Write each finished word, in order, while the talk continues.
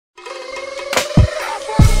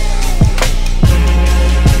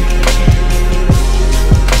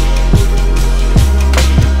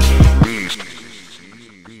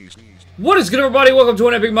What is good, everybody? Welcome to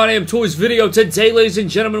an Epic My Damn Toys video. Today, ladies and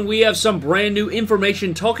gentlemen, we have some brand new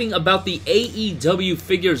information talking about the AEW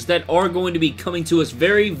figures that are going to be coming to us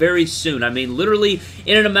very, very soon. I mean, literally,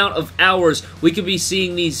 in an amount of hours, we could be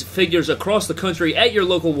seeing these figures across the country at your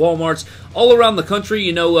local Walmarts, all around the country.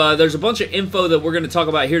 You know, there's a bunch of info that we're going to talk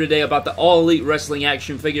about here today about the All Elite Wrestling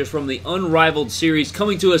action figures from the Unrivaled series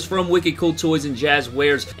coming to us from Wicked Cool Toys and Jazz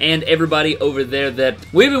Wares and everybody over there that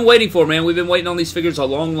we've been waiting for, man. We've been waiting on these figures a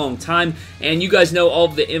long, long time. And you guys know all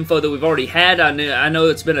of the info that we've already had. I know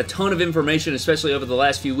it's been a ton of information, especially over the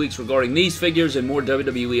last few weeks regarding these figures and more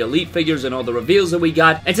WWE Elite figures and all the reveals that we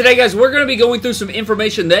got. And today, guys, we're going to be going through some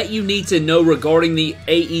information that you need to know regarding the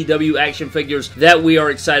AEW action figures that we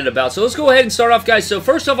are excited about. So let's go ahead and start off, guys. So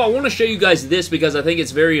first off, I want to show you guys this because I think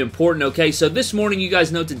it's very important, okay? So this morning, you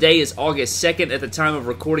guys know today is August 2nd at the time of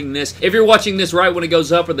recording this. If you're watching this right when it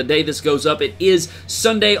goes up or the day this goes up, it is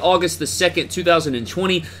Sunday, August the 2nd,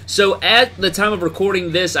 2020. So at the time of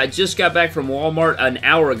recording this, I just got back from Walmart an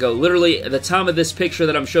hour ago. Literally, the time of this picture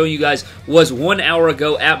that I'm showing you guys was 1 hour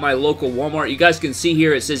ago at my local Walmart. You guys can see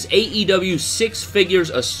here, it says AEW 6 figures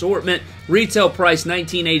assortment. Retail price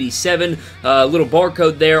 $19.87, little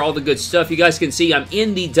barcode there, all the good stuff. You guys can see I'm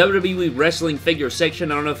in the WWE Wrestling figure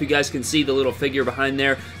section. I don't know if you guys can see the little figure behind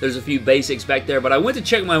there. There's a few basics back there, but I went to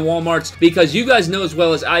check my Walmarts because you guys know as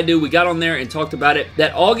well as I do, we got on there and talked about it,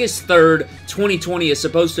 that August 3rd, 2020 is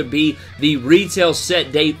supposed to be the retail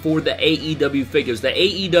set date for the AEW figures. The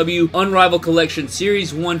AEW Unrivaled Collection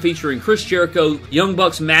Series 1 featuring Chris Jericho, Young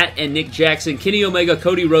Bucks Matt and Nick Jackson, Kenny Omega,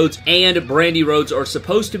 Cody Rhodes, and Brandi Rhodes are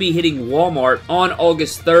supposed to be hitting Walmart on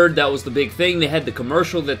August 3rd. That was the big thing. They had the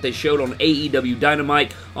commercial that they showed on AEW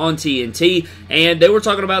Dynamite on TNT, and they were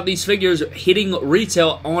talking about these figures hitting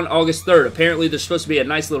retail on August 3rd. Apparently, there's supposed to be a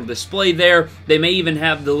nice little display there. They may even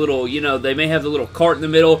have the little, they may have the little cart in the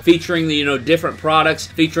middle featuring the, different products,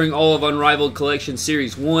 featuring all of Unrivaled Collection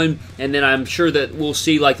Series 1, and then I'm sure that we'll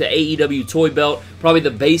see, like, the AEW toy belt, probably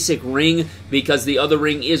the basic ring, because the other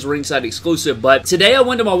ring is ringside exclusive. But today I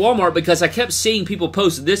went to my Walmart because I kept seeing people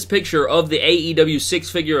post this picture of the AEW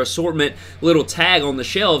 6-figure assortment little tag on the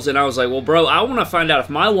shelves, and I was like, well, bro, I want to find out if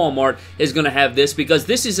my Walmart is going to have this, because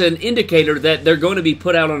this is an indicator that they're going to be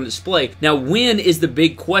put out on display. Now, when is the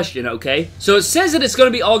big question, okay? So it says that it's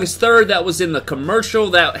going to be August 3rd. That was in the commercial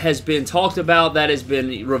that has been talked about, that has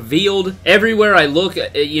been revealed. Everywhere I look,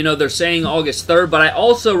 they're saying August 3rd, but I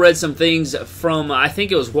also read some things from, I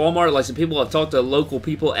think it was Walmart, like some people have talked to local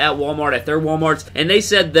people at Walmart, at their Walmarts, and they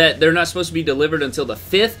said that they're not supposed to be delivered until the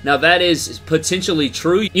 5th. Now, that is potentially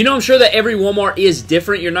true. I'm sure that every Walmart is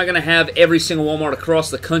different. You're not going to have every single Walmart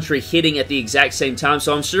across the country hitting at the exact same time,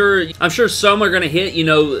 so I'm sure some are going to hit,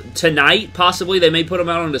 tonight, possibly. They may put them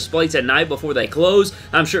out on display tonight before they close.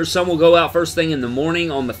 I'm sure some will go out first thing in the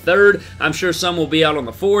morning on the 3rd. I'm sure some will be out on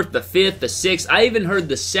the 4th, the 5th, the 6th. I even heard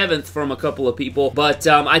the 7th from a couple of people, but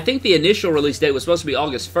I think the initial release date was supposed to be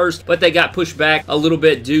August 1st, but they got pushed back a little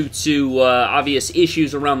bit due to obvious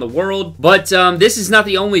issues around the world. But this is not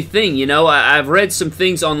the only thing, I've read some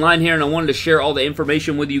things online here, and I wanted to share all the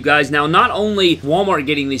information with you guys. Now, not only Walmart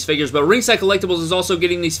getting these figures, but Ringside Collectibles is also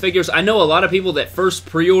getting these figures. I know a lot of people that first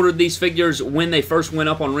pre-ordered these figures when they first went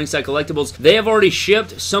up on Ringside Collectibles. They have already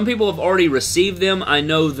shipped. Some people have already received them. I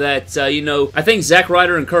know that, I think Zack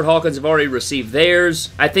Ryder and Kurt Hawkins have already received theirs.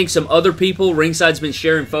 I think some other people, Ringside's been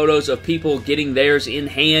sharing photos of people getting theirs in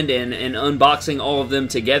hand and unboxing all of them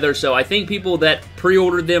together. So I think people that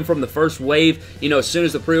pre-ordered them from the first wave, as soon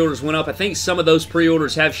as the pre-orders went up, I think some of those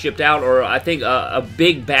pre-orders have shipped out, or I think a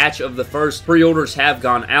big batch of the first pre-orders have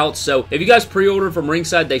gone out. So if you guys pre-ordered from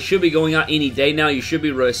Ringside, they should be going out any day now. You should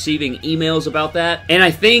be receiving emails about that. And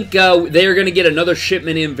I think they're going to get another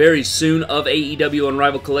shipment in very soon of AEW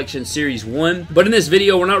Unrivaled Collection Series 1. But in this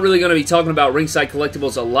video, we're not really going to be talking about Ringside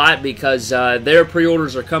Collectibles a lot because their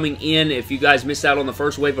pre-orders are coming in. If you guys missed out on the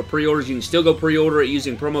first wave of pre-orders, you can still go pre-order it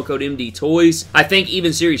using promo code MDTOYS. I think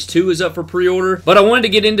even Series 2 is up for pre-order. But I wanted to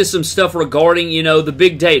get into some stuff regarding, the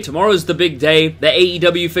big day. Tomorrow is the big day. The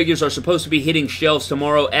AEW figures are supposed to be hitting shelves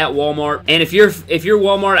tomorrow at Walmart. And if you're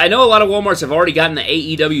Walmart, I know a lot of Walmarts have already gotten the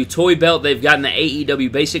AEW toy belt. They've gotten the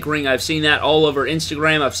AEW basic ring. I've seen that all over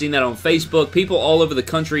Instagram. I've seen that on Facebook. People all over the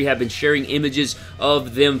country have been sharing images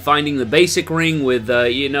of them finding the basic ring with,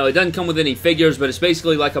 it doesn't come with any figures, but it's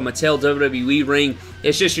basically like a Mattel WWE ring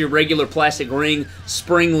It's just your regular plastic ring,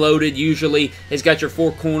 spring-loaded usually. It's got your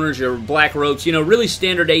 4 corners, your black ropes, you know, really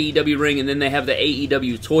standard AEW ring, and then they have the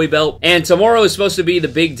AEW toy belt. And tomorrow is supposed to be the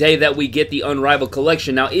big day that we get the Unrivaled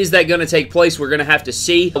collection. Now, is that going to take place? We're going to have to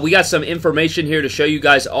see. We got some information here to show you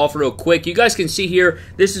guys off real quick. You guys can see here,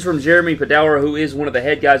 this is from Jeremy Padawer, who is one of the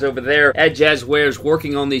head guys over there at Jazzwares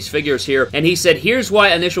working on these figures here. And he said, here's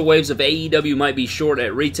why initial waves of AEW might be short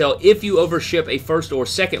at retail. If you overship a first or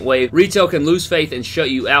second wave, retail can lose faith and shut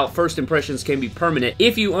you out. First impressions can be permanent.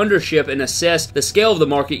 If you undership and assess the scale of the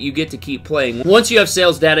market, you get to keep playing. Once you have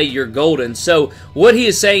sales data, you're golden. So what he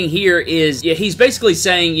is saying here is, yeah, he's basically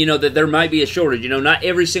saying, you know, that there might be a shortage. You know, not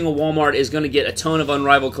every single Walmart is going to get a ton of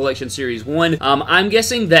Unrivaled Collection Series 1. I'm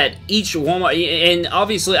guessing that each Walmart, and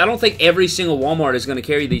obviously I don't think every single Walmart is going to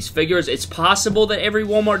carry these figures. It's possible that every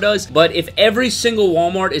Walmart does, but if every single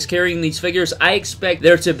Walmart is carrying these figures, I expect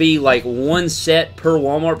there to be like 1 set per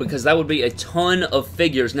Walmart, because that would be a ton of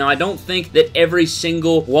figures. Now, I don't think that every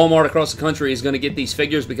single Walmart across the country is going to get these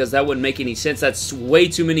figures, because that wouldn't make any sense. That's way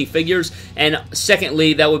too many figures, and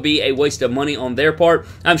secondly, that would be a waste of money on their part.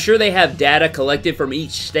 I'm sure they have data collected from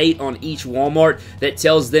each state on each Walmart that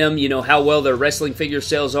tells them, you know, how well their wrestling figure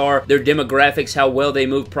sales are, their demographics, how well they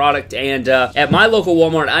move product, and at my local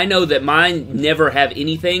Walmart, I know that mine never have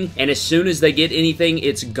anything, and as soon as they get anything,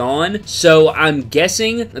 it's gone. So I'm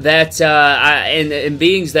guessing that, and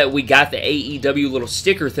being that we got the AEW little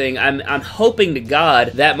sticker thing, I'm hoping to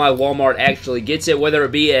God that my Walmart actually gets it, whether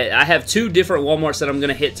it be I have 2 different Walmarts that I'm going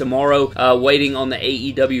to hit tomorrow, waiting on the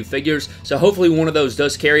AEW figures, so hopefully one of those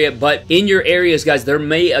does carry it. But in your areas, guys, there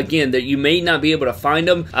may, again, that you may not be able to find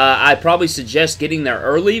them. I probably suggest getting there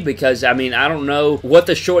early, because, I mean, I don't know what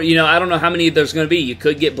the short, you know, I don't know how many there's going to be. You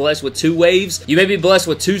could get blessed with 2 waves. You may be blessed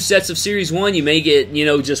with 2 sets of Series 1. You may get, you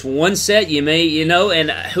know, just 1 set. You may, you know,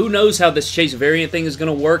 and who knows how this Chase variant thing is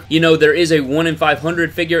going to work. You know, there is a 1 in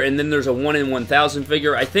 500 figure, and then there's a 1 in 1,000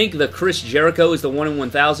 figure. I think the Chris Jericho is the 1 in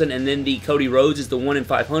 1,000, and then the Cody Rhodes is the 1 in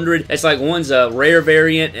 500. It's like one's a rare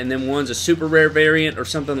variant, and then one's a super rare variant, or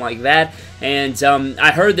something like that. And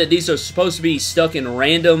I heard that these are supposed to be stuck in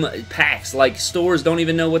random packs, like stores don't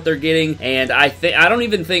even know what they're getting, and I don't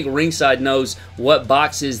even think Ringside knows what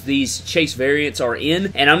boxes these Chase variants are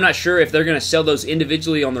in, and I'm not sure if they're going to sell those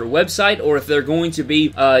individually on their website, or if they're going to be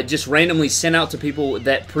just randomly sent out to people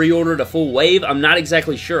that pre-ordered a full wave. I'm not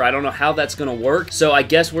exactly sure. I don't know how that's going to work, so I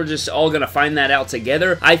guess we're just all going to find that out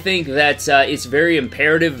together. I think that it's very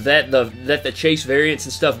imperative that the Chase variants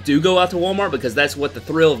and stuff do go out to Walmart, because that's what the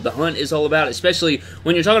thrill of the hunt is all about, especially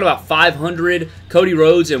when you're talking about 500 Cody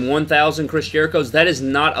Rhodes and 1,000 Chris Jerichos. That is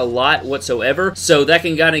not a lot whatsoever, so that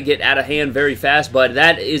can kind of get out of hand very fast, but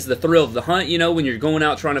that is the thrill of the hunt, you know, when you're going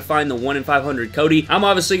out trying to find the 1 in 500 Cody. I'm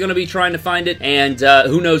obviously going to be trying to find it, and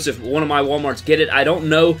who knows if one of my Walmarts get it. I don't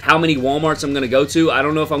know how many Walmarts I'm going to go to. I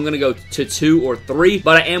don't know if I'm going to go to 2 or 3,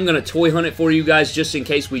 but I am going to toy hunt it for you guys just in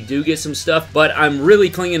case we do get some stuff, but I'm really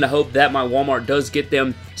clinging to hope that my Walmart does get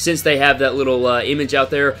them, since they have that little image out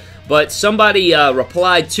there. But somebody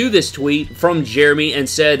replied to this tweet from Jeremy and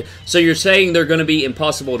said, so you're saying they're going to be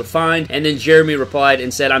impossible to find? And then Jeremy replied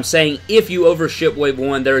and said, I'm saying if you overship Wave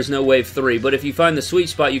 1, there is no Wave 3. But if you find the sweet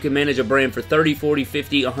spot, you can manage a brand for 30, 40,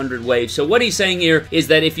 50, 100 waves. So what he's saying here is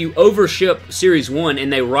that if you overship Series 1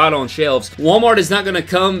 and they rot on shelves, Walmart is not going to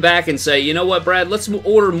come back and say, you know what, Brad, let's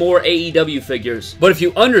order more AEW figures. But if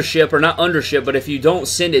you undership, or not undership, but if you don't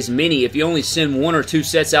send as many, if you only send 1 or 2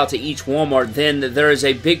 sets out to each Walmart, then there is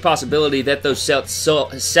a big possibility that those sets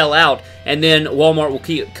sell out, and then Walmart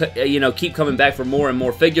will keep coming back for more and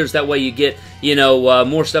more figures. That way you get,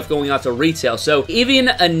 more stuff going out to retail. So even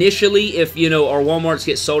initially, if, our Walmarts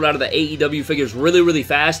get sold out of the AEW figures really, really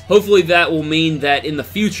fast, hopefully that will mean that in the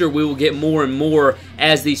future we will get more and more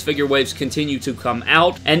as these figure waves continue to come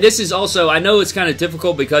out. And this is also, I know it's kind of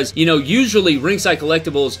difficult because, usually Ringside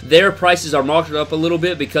Collectibles, their prices are marked up a little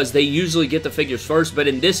bit because they usually get the figures first, but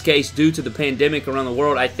in this case, due to the pandemic around the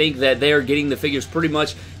world, I think that they are getting the figures pretty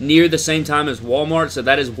much near the same time as Walmart, so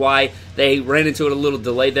that is why they ran into it a little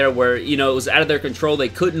delay there where, it was out of their control. They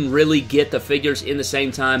couldn't really get the figures in the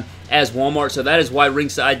same time as Walmart, so that is why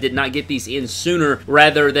Ringside did not get these in sooner.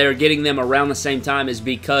 Rather, they're getting them around the same time is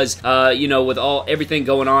because, with everything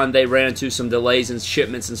going on, they ran into some delays in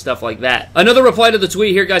shipments and stuff like that. Another reply to the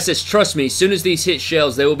tweet here, guy says, trust me, as soon as these hit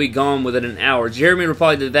shelves, they will be gone within an hour. Jeremy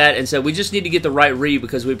replied to that and said, we just need to get the right read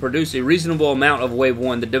because we produced a reasonable amount of Wave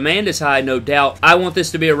 1. The demand is high, no doubt. I want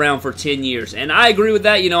this to be around for 10 years. And I agree with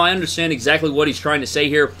that. I understand exactly what he's trying to say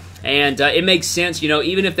here. and it makes sense, you know,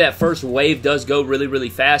 even if that first wave does go really, really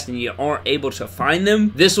fast and you aren't able to find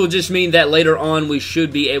them, this will just mean that later on we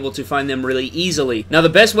should be able to find them really easily. Now, the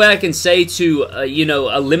best way I can say to, you know,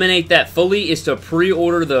 eliminate that fully is to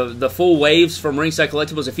pre-order the full waves from Ringside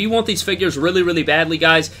Collectibles. If you want these figures really, really badly,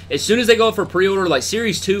 guys, as soon as they go up for pre-order, like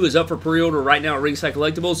Series 2 is up for pre-order right now at Ringside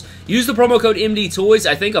Collectibles, use the promo code MDTOYS.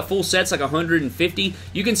 I think a full set's like $150.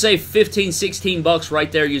 You can save 15, 16 bucks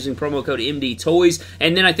right there using promo code MDTOYS,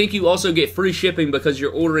 and then I think you also get free shipping because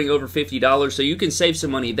you're ordering over $50, so you can save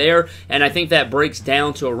some money there, and I think that breaks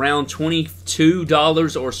down to around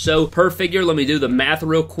 $22 or so per figure. Let me do the math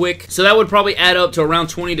real quick. So that would probably add up to around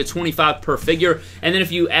 $20 to $25 per figure, and then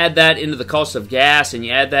if you add that into the cost of gas, and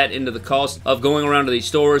you add that into the cost of going around to these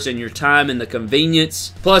stores and your time and the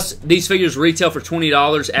convenience, plus these figures retail for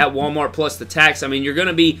 $20 at Walmart plus the tax, I mean,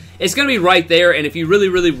 it's gonna be right there, and if you really,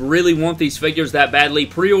 really, really want these figures that badly,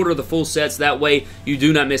 pre-order the full sets, that way you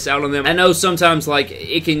do not miss out on them. I know sometimes, like,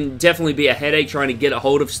 it can definitely be a headache trying to get a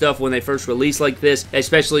hold of stuff when they first release like this,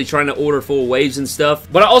 especially trying to order full waves and stuff.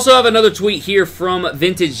 But I also have another tweet here from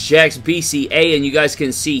Vintage Jacks BCA, and you guys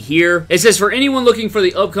can see here. It says, for anyone looking for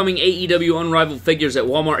the upcoming AEW Unrivaled figures at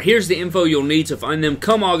Walmart, here's the info you'll need to find them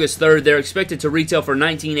come August 3rd. They're expected to retail for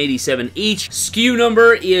 $19.87 each. SKU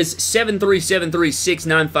number is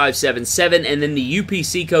 737369577, and then the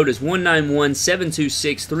UPC code is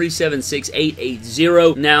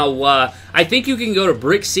 1917263768880. Now, I think you can go to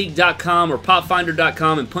brickseek.com or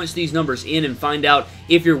popfinder.com and punch these numbers in and find out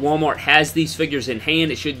if your Walmart has these figures in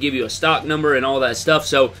hand. It should give you a stock number and all that stuff.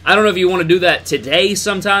 So I don't know if you want to do that today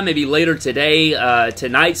sometime, maybe later today,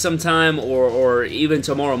 tonight sometime, or even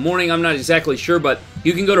tomorrow morning. I'm not exactly sure, but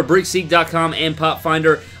you can go to brickseek.com and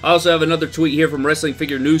PopFinder. I also have another tweet here from Wrestling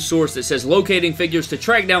Figure News Source that says, locating figures. To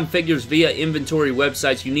track down figures via inventory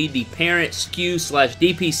websites, you need the parent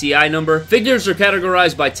SKU/DPCI number. Figures are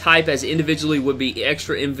categorized by type, as individually would be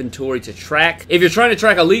extra inventory to track. If you're trying to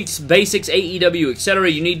track Elites, Basics, AEW, etc.,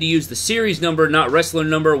 you need to use the series number, not wrestler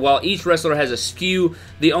number. While each wrestler has a SKU,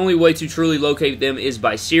 the only way to truly locate them is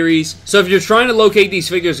by series. So if you're trying to locate these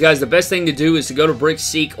figures, guys, the best thing to do is to go to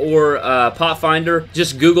BrickSeek or PopFinder.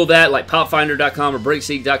 Just Google that, like popfinder.com or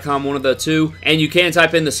brickseek.com, one of the two, and you can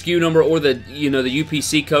type in the SKU number or the, you know, the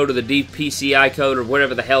UPC code or the DPCI code or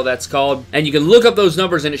whatever the hell that's called, and you can look up those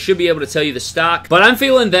numbers and it should be able to tell you the stock. But I'm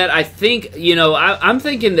feeling that, I think, you know, I'm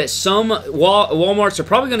thinking that some Walmarts are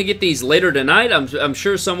probably going to get these later tonight. I'm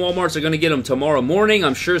sure some Walmarts are going to get them tomorrow morning.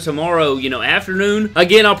 I'm sure tomorrow, you know, afternoon.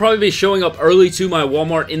 Again, I'll probably be showing up early to my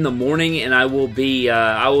Walmart in the morning, and I will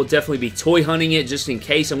definitely be toy hunting it just in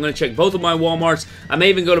case. I'm going to check both of my Walmarts. I may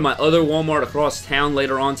even go to my other Walmart across town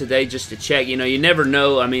later on today just to check. You know, you never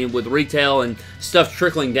know. I mean, with retail and stuff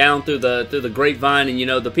trickling down through the grapevine, and, you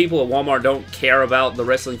know, the people at Walmart don't care about the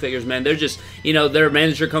wrestling figures, man. They're just, you know, their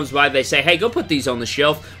manager comes by, they say, hey, go put these on the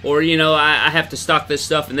shelf, or, you know, I have to stock this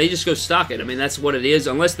stuff, and they just go stock it. I mean, that's what it is.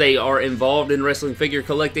 Unless they are involved in wrestling figure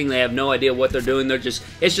collecting, they have no idea what they're doing.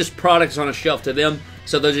 It's just products on a shelf to them.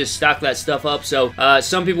 So they'll just stock that stuff up. So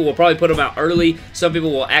some people will probably put them out early. Some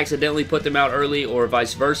people will accidentally put them out early, or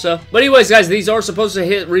vice versa. But anyways, guys, these are supposed to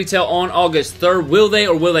hit retail on August 3rd. Will they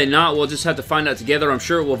or will they not? We'll just have to find out together. I'm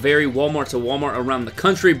sure it will vary Walmart to Walmart around the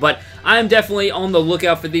country, but I'm definitely on the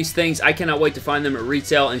lookout for these things. I cannot wait to find them at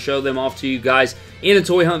retail and show them off to you guys in a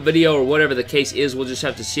toy hunt video or whatever the case is. We'll just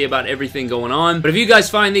have to see about everything going on. But if you guys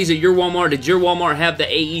find these at your Walmart, did your Walmart have the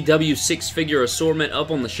AEW 6-figure assortment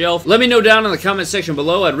up on the shelf? Let me know down in the comment section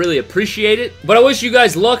below. I'd really appreciate it. But I wish you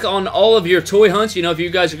guys luck on all of your toy hunts. You know, if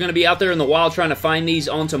you guys are going to be out there in the wild trying to find these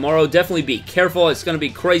on tomorrow, definitely be careful. It's going to be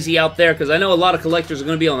crazy out there, because I know a lot of collectors are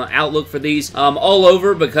going to be on the outlook for these all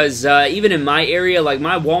over, because even in my area, like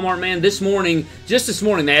my Walmart, man, this morning, just this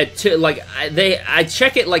morning, they had I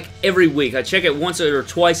check it like every week. I check it once or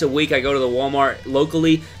twice a week. I go to the Walmart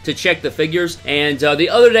locally to check the figures, and the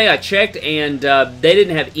other day I checked, and they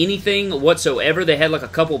didn't have anything whatsoever. They had like a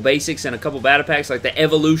couple basics and a couple battle packs, like the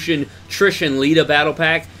Evolution Trish and Lita battle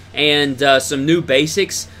pack, and some new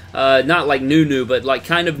basics. Not like new, but like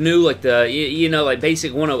kind of new, like the, you know, like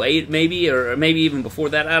basic 108 maybe, or maybe even before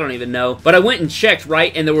that, I don't even know. But I went and checked,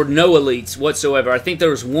 right, and there were no Elites whatsoever. I think there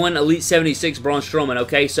was one Elite 76 Braun Strowman,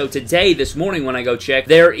 okay? So today, this morning when I go check,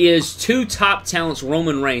 there is 2 top talents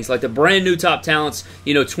Roman Reigns, like the brand new top talents,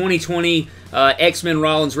 you know, 2020 X-Men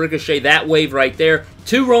Rollins Ricochet, that wave right there.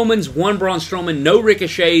 2 Romans, 1 Braun Strowman, no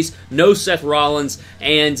Ricochets, no Seth Rollins,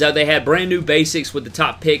 and they had brand new basics with the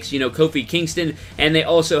top picks, you know, Kofi Kingston, and they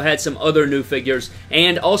also had some other new figures,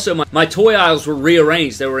 and also my toy aisles were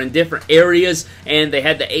rearranged. They were in different areas, and they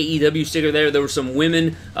had the AEW sticker there. There were some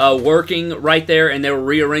women working right there, and they were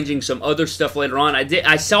rearranging some other stuff later on.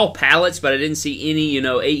 I saw pallets, but I didn't see any, you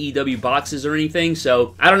know, AEW boxes or anything,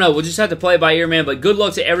 so I don't know. We'll just have to play it by ear, man, but good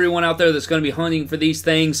luck to everyone out there that's going to be hunting for these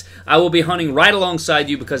things. I will be hunting right alongside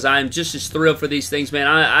you because I'm just as thrilled for these things, man.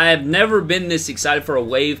 I have never been this excited for a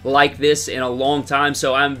wave like this in a long time,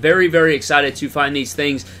 so I'm very, very excited to find these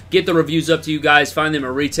things, get the reviews up to you guys, find them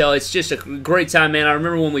at retail. It's just a great time, man. I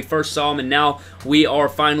remember when we first saw them, and now we are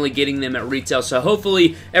finally getting them at retail, so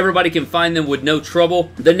hopefully everybody can find them with no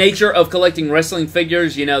trouble. The nature of collecting wrestling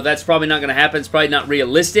figures, you know, that's probably not going to happen. It's probably not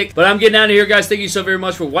realistic, but I'm getting out of here, guys. Thank you so very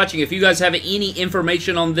much for watching. If you guys have any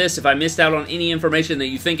information on this, if I missed out on any information that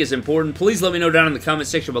you think is important, please let me know down in the comment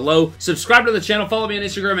section below. Subscribe to the channel, follow me on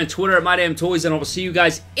Instagram and Twitter at MyDamnToys, and I will see you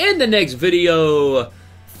guys in the next video.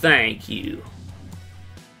 Thank you.